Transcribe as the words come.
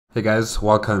Hey guys,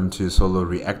 welcome to Solo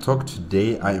ReacTalk.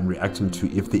 Today I am reacting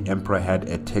to If the Emperor Had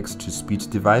a Text-to-Speech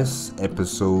Device,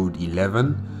 episode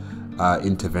 11,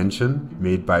 Intervention,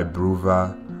 made by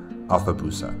Bruva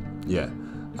Alphabusa. Yeah.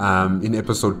 In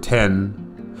episode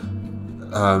 10,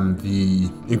 the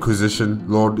Inquisition,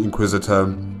 Lord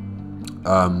Inquisitor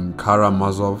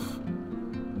Karamazov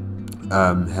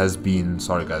has been,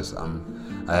 sorry guys, I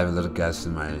have a little gas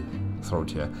in my throat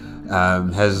here,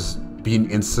 has been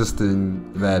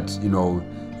insisting that, you know,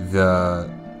 the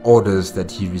orders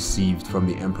that he received from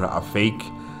the Emperor are fake,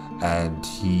 and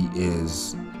he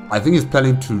is, I think he's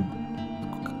planning to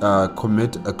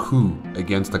commit a coup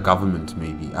against the government,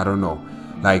 maybe. I don't know.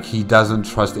 Like, he doesn't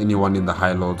trust anyone in the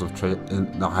High Lords of Terror,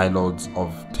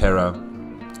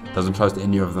 doesn't trust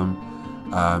any of them,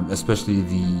 especially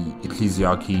the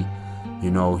ecclesiarchy.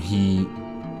 You know, he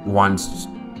wants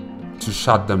to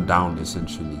shut them down,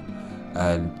 essentially,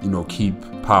 and, you know, keep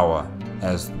power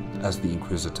as the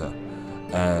Inquisitor.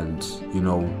 And, you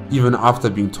know, even after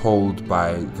being told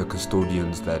by the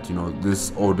custodians that, you know,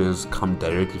 these orders come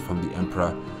directly from the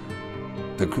Emperor,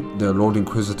 the Lord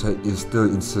Inquisitor is still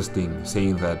insisting,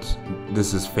 saying that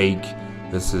this is fake,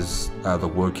 this is the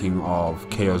working of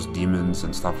chaos demons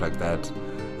and stuff like that,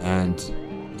 and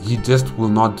he just will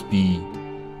not be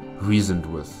reasoned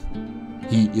with.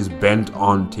 He is bent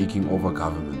on taking over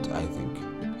government, I think.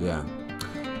 Yeah.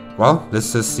 Well,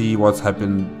 let's just see what's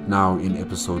happened now in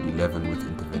episode 11 with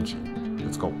Intervention.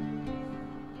 Let's go.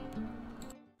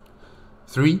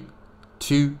 3,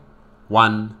 2,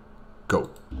 1, go.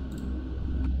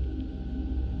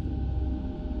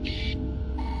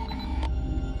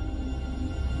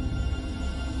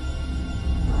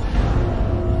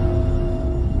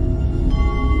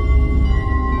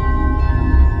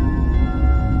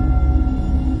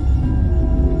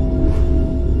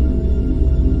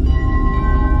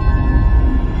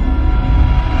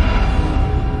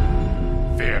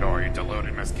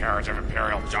 Miscarriage of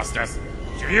Imperial justice.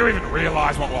 Do you even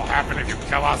realize what will happen if you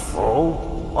kill us?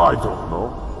 Oh, I don't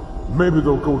know. Maybe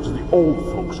they'll go to the old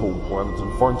folks' home planet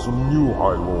and find some new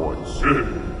High Lords.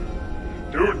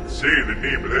 Don't say the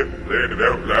name of that planet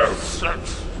out loud. Such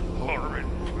horrid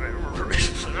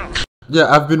memories. Yeah,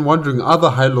 I've been wondering, are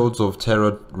the High Lords of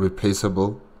Terror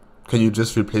replaceable? Can you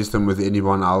just replace them with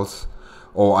anyone else?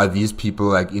 Or are these people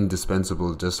like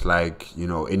indispensable, just like, you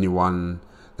know, anyone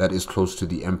that is close to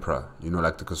the Emperor, you know,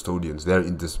 like the custodians? They're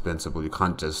indispensable. You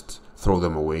can't just throw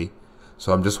them away.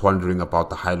 So I'm just wondering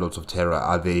about the High Lords of Terror.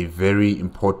 Are they very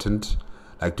important?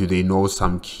 Like, do they know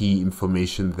some key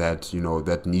information that, you know,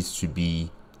 that needs to be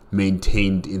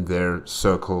maintained in their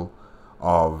circle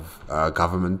of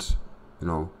government? You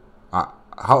know,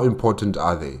 how important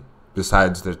are they,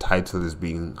 besides their title as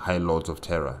being High Lords of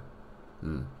Terror? We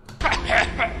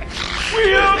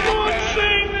are not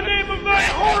saying the name of that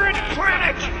horrid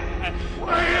planet!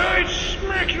 Why, I'd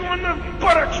smack you on the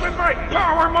buttocks with my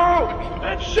power maul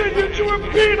and send you to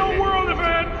a penal world if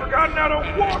I hadn't forgotten how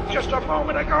to walk just a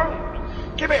moment ago.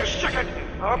 Give me a second,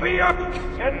 I'll be up,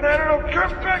 and then it'll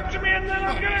come back to me, and then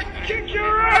I'm gonna kick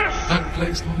your ass! And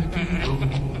place my beetle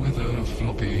with a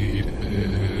floppy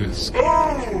disk.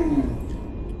 Oh!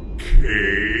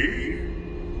 Okay.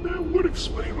 That would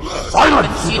explain a lot.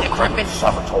 Silence, you decrepit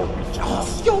Saboteur retail!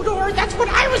 Fyodor, that's what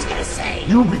I was gonna say!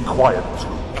 You be quiet, too.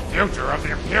 The future of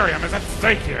the Imperium is at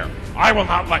stake here. I will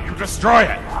not let you destroy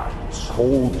it. I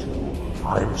told you,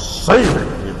 I'm saving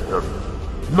the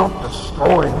Imperium, not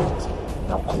destroying it.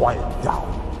 Now quiet down.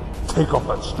 Take off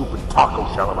that stupid taco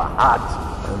shell of a hat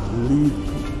and lead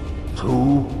me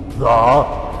to the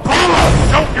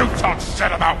palace! Don't you talk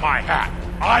shit about my hat.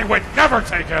 I would never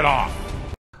take it off.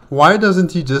 Why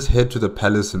doesn't he just head to the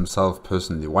palace himself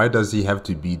personally? Why does he have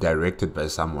to be directed by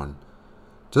someone?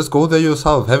 Just go there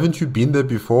yourself. Haven't you been there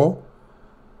before,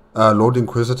 Lord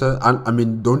Inquisitor? I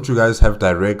mean, don't you guys have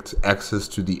direct access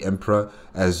to the Emperor,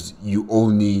 as you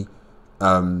only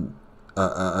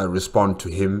respond to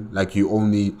him? Like, you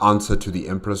only answer to the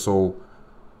Emperor. So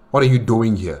what are you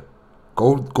doing here?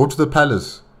 Go to the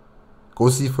palace. Go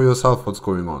see for yourself what's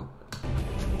going on.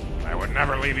 I would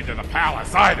never lead you to the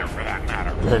palace either, for that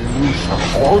matter. Then you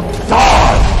shall all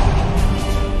die!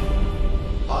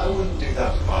 I wouldn't do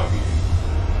that if I were you.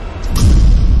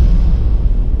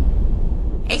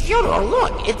 Hey Fyodor,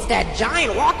 look! It's that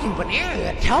giant walking banana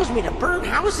that tells me to burn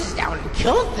houses down and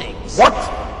kill things! What?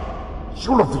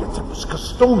 You're of the Tempest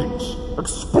custodians.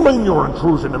 Explain your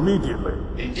intrusion immediately.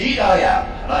 Indeed I am,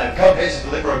 and I have come here to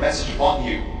deliver a message upon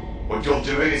you. What you're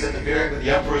doing is interfering with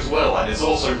the Emperor's will, and it's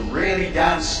also really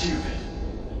damn stupid.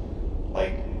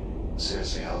 Like,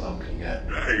 seriously, how dumb can you get?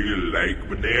 I like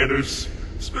bananas,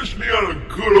 especially on a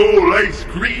good old ice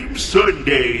cream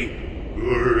sundae.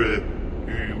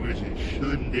 Was it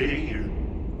Sunday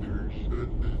or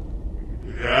Sunday?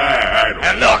 I don't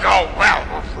And look, oh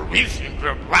well, for reason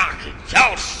to rock and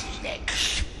toast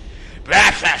snakes.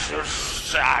 Perhaps that's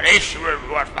just an issue with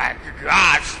what my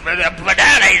gods with the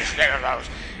banana instead of those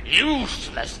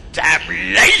useless damn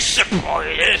laser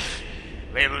pointers.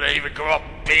 Maybe they even grow up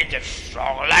big and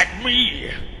strong like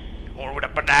me. Or with a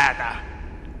banana.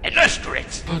 And less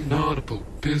grit. Banana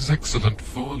pulp is excellent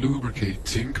for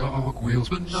lubricating cogwheels.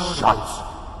 Banana Shut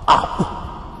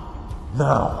up!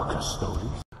 Now,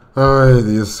 custodian, Oh,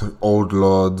 these old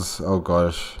lords. Oh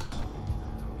gosh.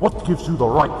 what gives you the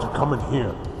right to come in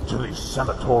here to the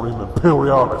Sanatorium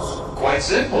Imperialis? Quite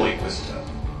simple, Inquisitor.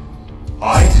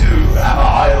 I too am a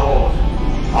High Lord.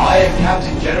 I am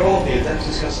Captain General of the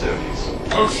Adeptus Custodes.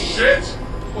 Oh shit!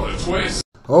 What a twist!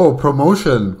 Oh,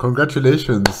 promotion!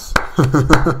 Congratulations!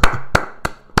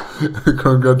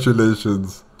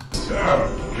 Congratulations!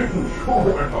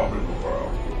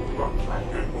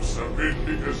 It must have been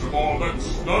because of all that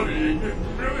studying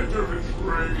and military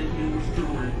training he was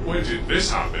doing. When did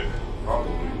this happen?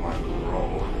 Probably went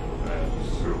wrong. And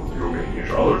so doing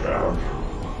his other jobs.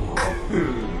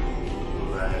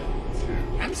 That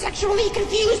too. I'm sexually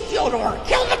confused, Fyodor.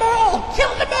 Kill them all!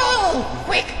 Kill them all!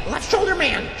 Quick, left shoulder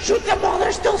man. Shoot them while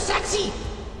they're still sexy.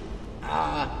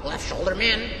 Left shoulder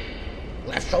man.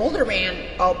 Left shoulder man.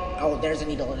 Oh, there's a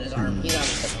needle in his arm. He's on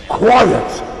his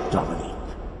Quiet, Dominique.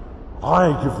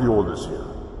 I give the orders here.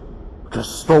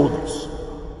 Custodes,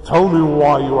 tell me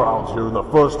why you are out here in the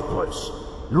first place.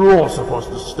 You're all supposed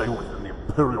to stay within the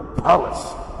Imperial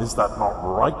Palace. Is that not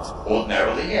right?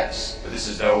 Ordinarily, yes, but this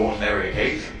is no ordinary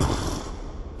occasion.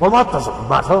 Well, that doesn't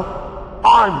matter.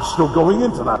 I'm still going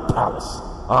into that palace.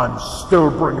 I'm still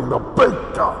bringing the big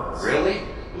guns. Really?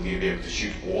 Will you be able to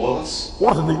shoot all of us?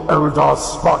 What in the Eldar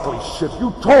sparkly shit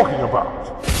you talking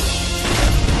about?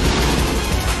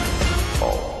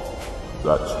 Oh,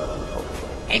 that's really helpful.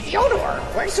 Hey, Fyodor,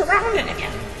 we're surrounded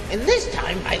again. And this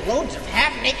time by loads of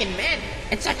half-naked men.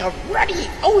 It's like a ruddy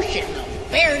ocean of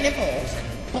bare nipples and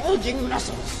bulging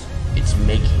muscles. It's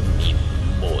making me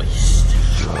moist.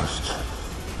 Just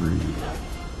be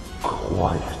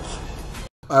quiet.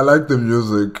 I like the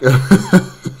music.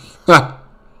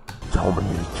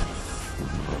 Dominique.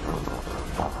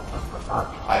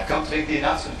 I've come to make the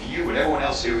announcement for you and everyone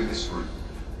else here in this room.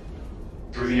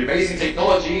 Through the amazing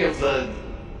technology of the,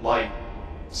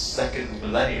 second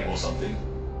millennium or something,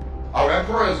 our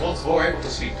Emperor is once more able to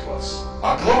speak to us.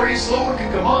 Our glorious Lord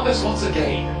can command us once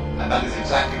again, and that is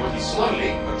exactly what he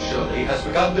slowly but surely has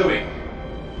begun doing.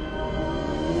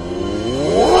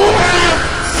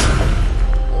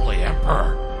 Holy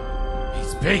Emperor. He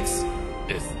speaks.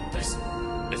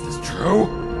 Is this true?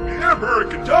 The Emperor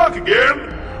can talk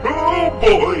again! Oh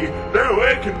boy, now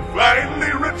I can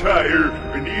finally retire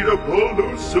and eat up all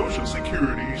those social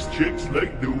securities checks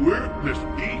like the worthless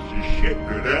piece of shit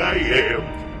that I am.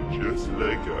 Just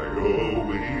like I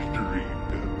always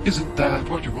dreamed of. Isn't that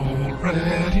what you're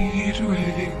already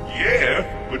doing?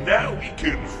 Yeah, but now we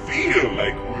can feel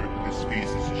like worthless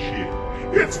pieces of shit.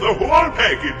 It's the whole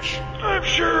package! I'm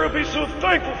sure he'll be so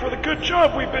thankful for the good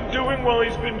job we've been doing while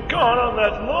he's been gone on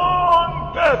that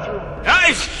long bathroom.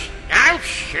 I'm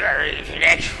sure he's an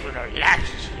expert on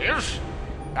laxatives.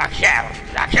 I can't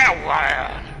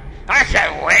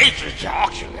wait to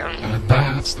talk to him. And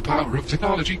that's the power of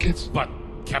technology, kids. But,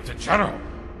 Captain General,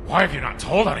 why have you not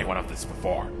told anyone of this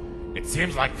before? It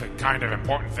seems like the kind of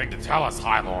important thing to tell us,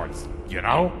 High Lords, you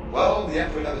know? Well, the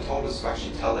Emperor never told us to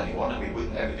actually tell anyone, and we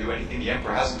wouldn't ever do anything the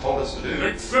Emperor hasn't told us to do.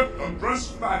 Except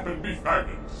undress map and be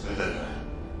fabulous.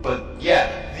 But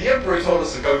yeah, the Emperor told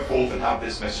us to go forth and have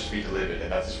this message be delivered,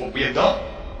 and that is what we have done.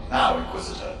 Now,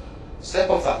 Inquisitor, step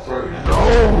off that throne and...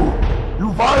 No!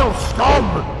 You vile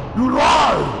scum! You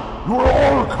lie! You are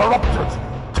all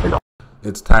corrupted!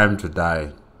 It's time to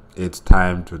die. It's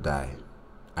time to die.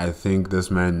 I think this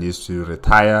man needs to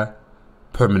retire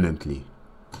permanently.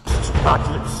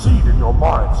 Catholic seed in your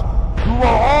minds. You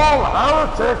are all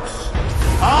heretics!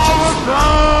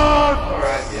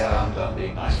 Alright, yeah, I'm done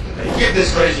being nice for today. Give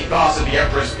this crazy bastard the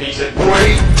Emperor's peace in 3, 2, 1,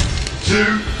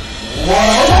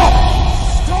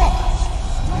 Stop!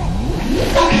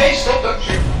 Okay, stop, don't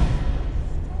shoot.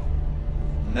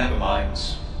 Never mind.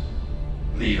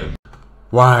 Leave him.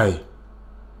 Why?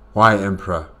 Why,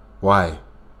 Emperor? Why?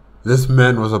 This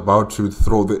man was about to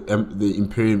throw the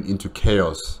Imperium into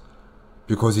chaos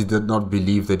because he did not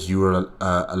believe that you were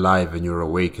alive and you're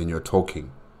awake and you're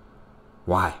talking.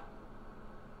 Why?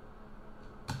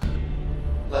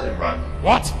 Let him run.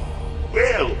 What?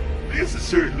 Well, this is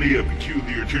certainly a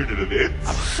peculiar turn of events.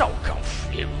 I'm so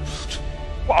confused.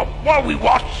 While we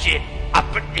watched it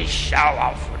up at this show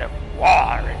off with a war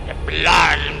and the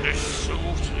blood and the suit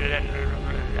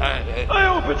I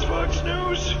hope it's Fox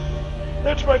News.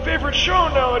 That's my favorite show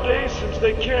nowadays since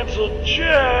they canceled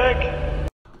Jack.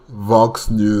 Vox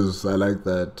News, I like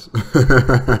that.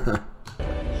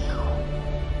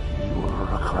 You will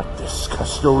regret this,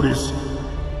 Custodes.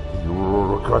 You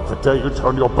will regret the day you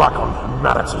turn your back on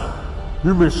humanity.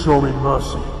 You may show me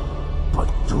mercy, but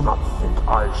do not think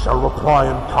I shall reply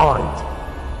in kind.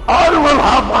 I will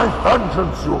have my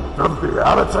vengeance, you filthy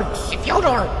heretics!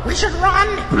 Fyodor, we should run!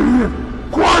 Be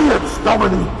quiet,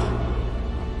 Dominique!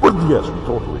 Well, yes, we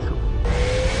totally should.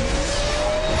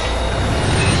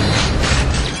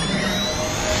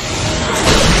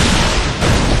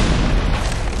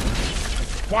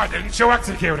 Why didn't you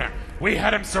execute him? We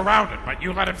had him surrounded, but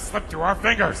you let him slip through our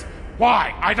fingers.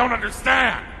 Why? I don't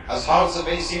understand! As hard as it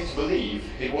may seem to believe,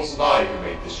 it wasn't I who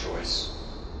made this choice.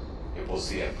 It was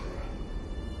the Emperor.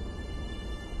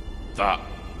 The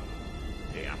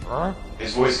Emperor?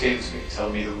 His voice came to me,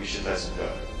 telling me that we should let him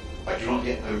go. I do not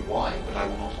yet know why, but I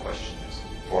will not question it,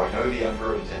 for I know the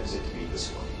Emperor intends it to be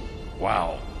this way.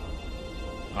 Well,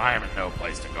 I am in no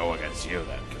place to go against you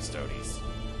then, Custodes.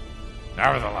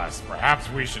 Nevertheless, perhaps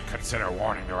we should consider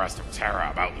warning the rest of Terra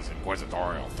about this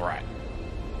inquisitorial threat.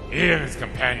 He and his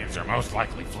companions are most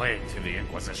likely fleeing to the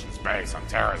Inquisition's base on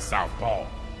Terra's south pole.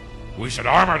 We should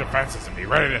arm our defenses and be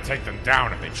ready to take them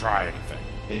down if they try anything.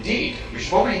 Indeed, we should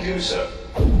probably do so.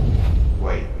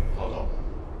 Wait, hold on.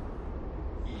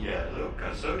 Yeah, look,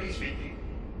 Custodes speaking.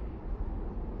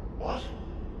 What?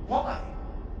 Why?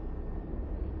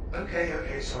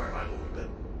 Okay, sorry, my lord, but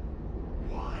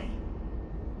why?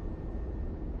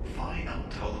 Fine, I'll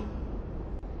tell them.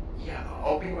 Yeah,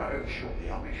 I'll be right over shortly.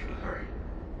 I'll make sure to hurry.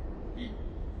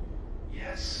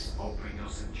 Yes, I'll bring your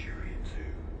Centurion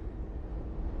too.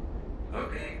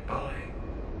 Okay, bye.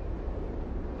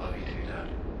 Love you too, Dad.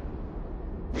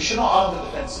 We should not arm the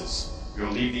defenses. We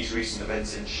will leave these recent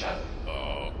events in shadow.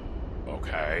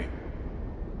 Okay.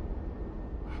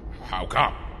 How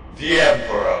come? The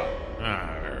Emperor!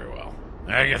 Very well.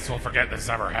 I guess we'll forget this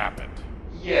ever happened.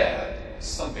 Yeah,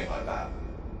 something like that.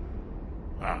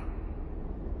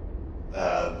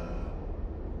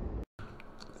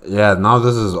 Yeah, now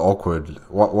this is awkward.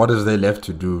 What is there left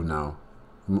to do now?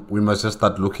 We must just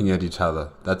start looking at each other.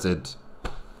 That's it.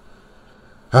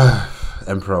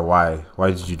 Emperor, why?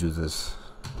 Why did you do this?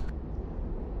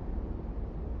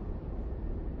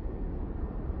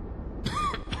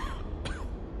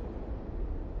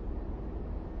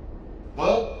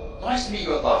 Well, nice to meet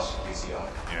you at last, Felicia.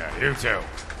 Yeah, you too.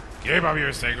 Keep up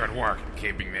your sacred work in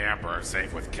keeping the Emperor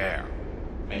safe with care.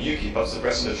 And you keep us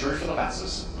abreast of the truth for the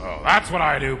masses. Oh, that's what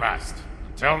I do best.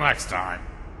 Until next time.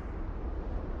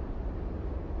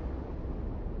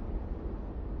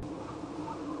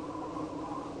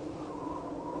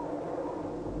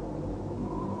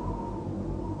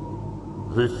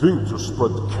 They think to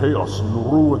spread chaos and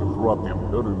ruin throughout the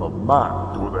Imperium of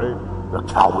Man, do they? The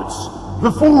cowards!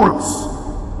 The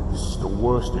fools! This is the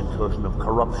worst incursion of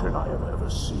corruption I have ever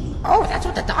seen. Oh, that's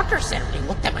what the doctor said when he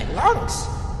looked at my lungs.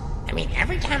 I mean,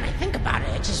 every time I think about it,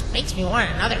 it just makes me want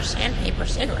another sandpaper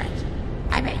cigarette.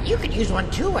 I bet you could use one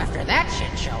too after that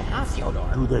shit show, huh, Fyodor?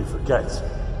 Do they forget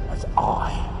that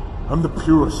I am the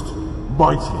purest,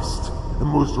 mightiest, and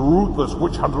most ruthless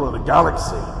witch hunter in the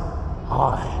galaxy?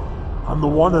 I'm the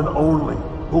one and only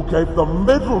who gave the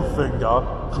middle finger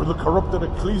to the corrupted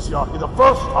ecclesiarchy the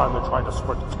first time they tried to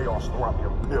spread chaos throughout the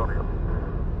Imperium.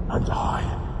 And I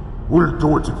will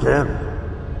do it again.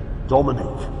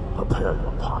 Dominique, prepare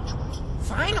your parchment.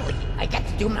 Finally, I get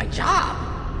to do my job.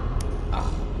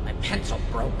 Oh, my pencil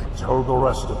broke. Tell the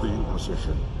rest of the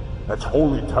Inquisition that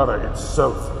Holy Terra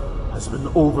itself has been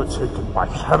overtaken by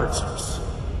heretics.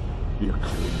 The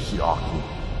ecclesiarchy,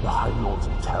 the High Lords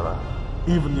of Terra,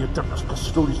 even the Adeptus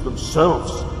Custodes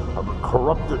themselves have been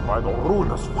corrupted by the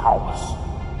ruinous powers.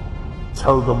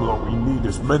 Tell them that we need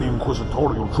as many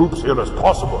Inquisitorial troops here as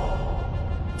possible.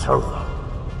 Tell them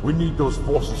we need those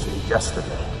forces here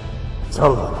yesterday.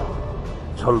 Tell them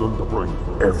to bring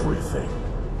everything.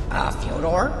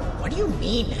 Fyodor, what do you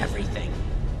mean, everything?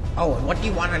 Oh, and what do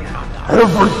you want on hot dog?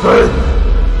 Everything!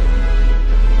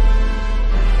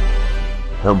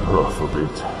 Emperor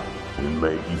forbid. We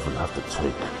may even have to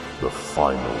take the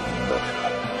final measure.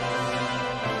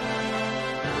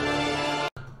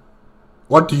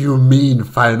 What do you mean,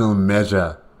 final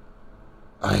measure?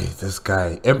 This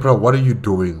guy. Emperor, what are you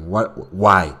doing?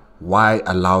 Why? Why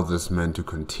allow this man to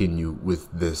continue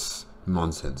with this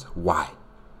nonsense? Why?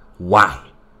 Why?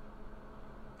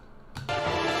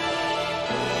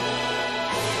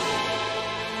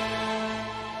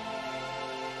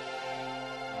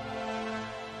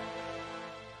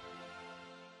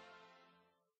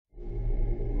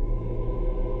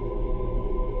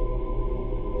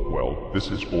 this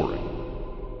is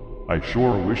boring. I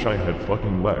sure wish I had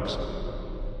fucking legs.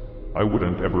 I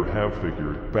wouldn't ever have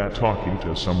figured that talking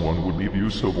to someone would leave you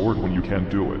so bored when you can't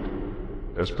do it.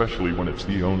 Especially when it's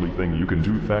the only thing you can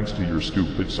do thanks to your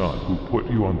stupid son who put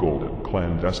you on golden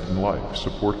clandestine life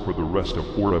support for the rest of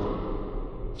forever.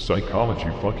 Psychology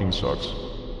fucking sucks.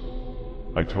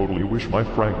 I totally wish my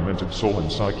fragmented soul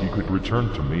and psyche could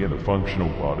return to me in a functional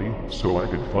body so I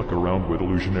could fuck around with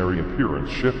illusionary appearance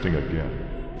shifting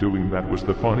again. Doing that was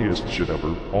the funniest shit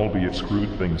ever, albeit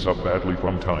screwed things up badly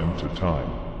from time to time.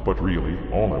 But really,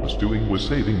 all I was doing was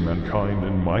saving mankind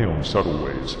in my own subtle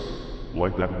ways.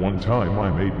 Like that one time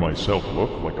I made myself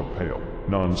look like a pale,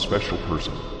 non-special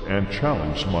person, and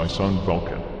challenged my son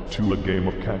Vulcan to a game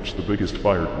of catch the biggest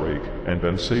fire drake, and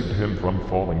then saved him from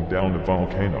falling down a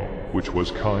volcano, which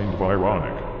was kind of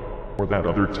ironic. Or that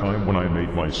other time when I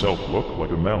made myself look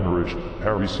like a malnourished,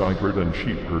 parasite-ridden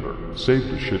sheep herder, saved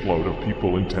a shitload of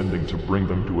people intending to bring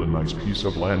them to a nice piece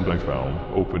of land I found,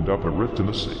 opened up a rift in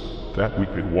the sea that we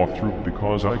could walk through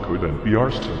because I couldn't be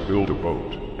arsed to build a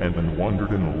boat, and then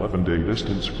wandered an 11-day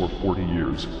distance for 40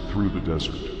 years through the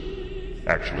desert.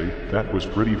 Actually, that was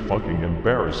pretty fucking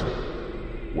embarrassing.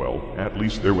 Well, at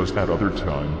least there was that other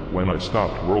time when I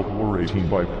stopped World War XVIII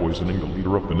by poisoning the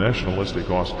leader of the nationalistic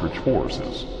ostrich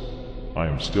forces. I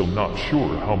am still not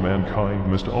sure how mankind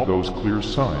missed all those clear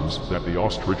signs that the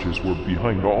ostriches were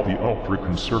behind all the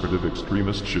ultra-conservative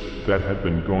extremist shit that had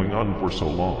been going on for so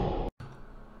long.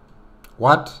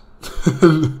 What?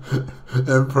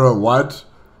 Emperor, what?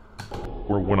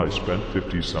 Or when I spent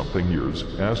 50-something years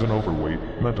as an overweight,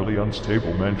 mentally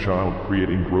unstable man-child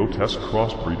creating grotesque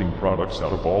crossbreeding products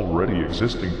out of already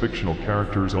existing fictional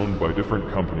characters owned by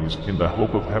different companies in the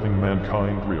hope of having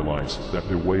mankind realize that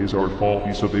their ways are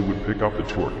faulty so they would pick up the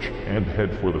torch and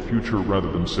head for the future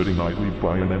rather than sitting idly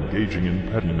by and engaging in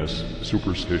pettiness,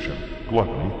 superstition,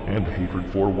 gluttony, and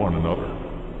hatred for one another.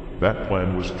 That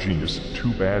plan was genius.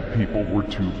 Too bad people were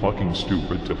too fucking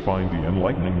stupid to find the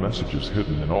enlightening messages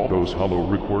hidden in all those hollow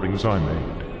recordings I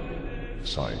made.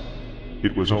 Sigh.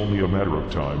 It was only a matter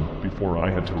of time before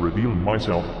I had to reveal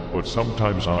myself, but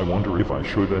sometimes I wonder if I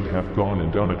shouldn't have gone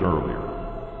and done it earlier.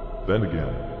 Then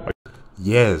again,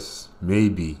 Yes,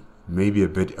 maybe a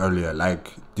bit earlier,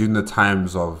 like during the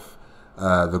times of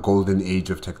the golden age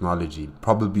of technology.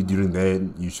 Probably during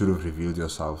then you should have revealed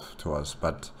yourself to us,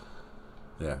 but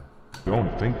yeah. I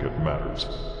don't think it matters.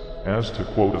 As to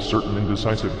quote a certain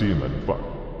indecisive demon, but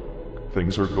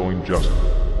things are going just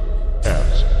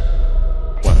as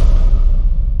planned.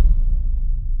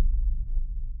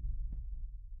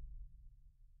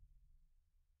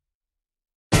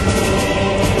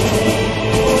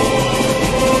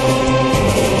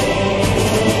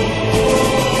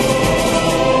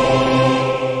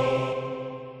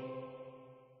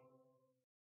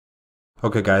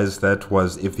 Okay guys, that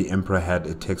was If the Emperor Had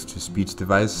a Text-to-Speech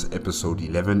Device, episode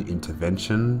 11,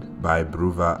 Intervention by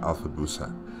Bruva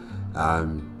Alphabusa.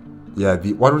 Yeah,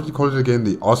 what would you call it again?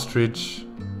 The ostrich...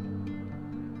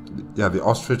 Yeah, the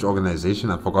ostrich organization.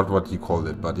 I forgot what he called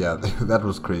it, but yeah, that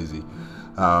was crazy.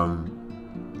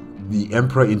 The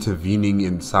Emperor intervening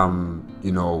in some,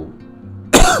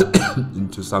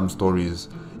 into some stories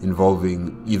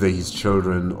involving either his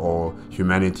children or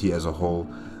humanity as a whole.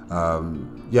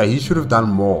 Yeah, he should have done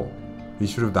more. He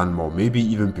should have done more. Maybe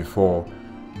even before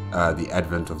the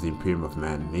advent of the Imperium of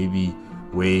Man. Maybe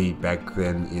way back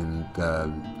then in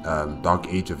the dark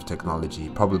age of technology.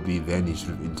 Probably then he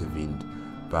should have intervened.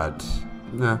 But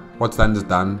nah, what's done is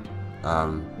done.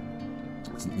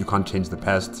 You can't change the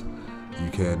past. You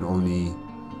can only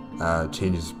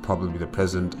change probably the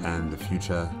present and the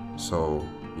future. So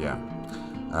yeah.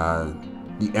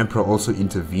 The Emperor also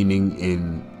intervening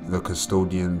in the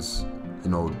custodians,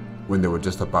 when they were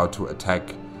just about to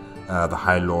attack the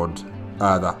High Lord,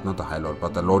 not the High Lord,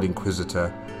 but the Lord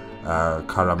Inquisitor,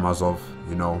 Karamazov.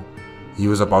 He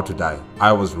was about to die.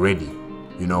 I was ready.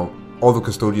 All the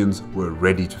custodians were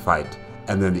ready to fight,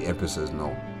 and then the Emperor says,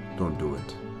 no, don't do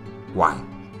it. Why?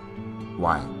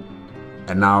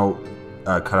 And now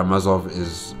Karamazov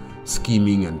is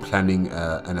scheming and planning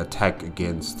an attack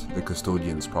against the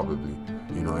custodians, probably,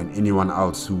 and anyone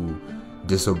else who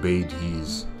disobeyed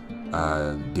his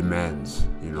demands,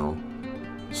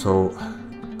 So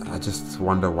I just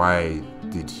wonder, why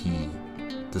did he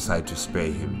decide to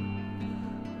spare him?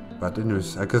 But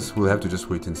anyways, I guess we'll have to just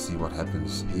wait and see what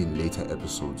happens in later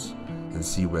episodes and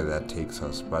see where that takes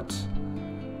us. But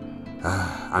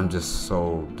I'm just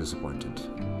so disappointed.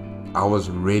 I was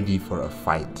ready for a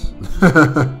fight.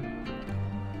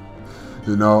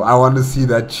 I want to see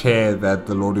that chair that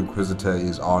the Lord Inquisitor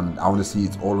is on. I want to see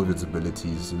all of its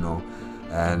abilities,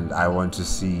 and I want to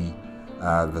see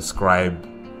the scribe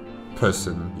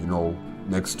person, you know,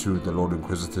 next to the Lord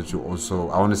Inquisitor. To also,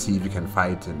 I want to see if he can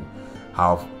fight and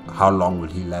how long will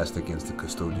he last against the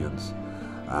custodians.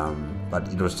 But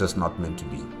it was just not meant to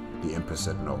be. The Empress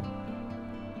said no.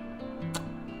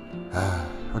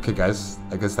 Okay guys,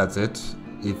 I guess that's it.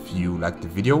 If you liked the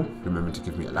video, remember to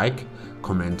give me a like,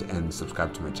 comment and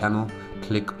subscribe to my channel.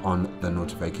 Click on the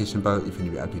notification bell if you need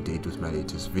to be up to date with my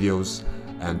latest videos,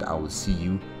 and I will see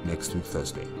you next week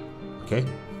Thursday. Okay?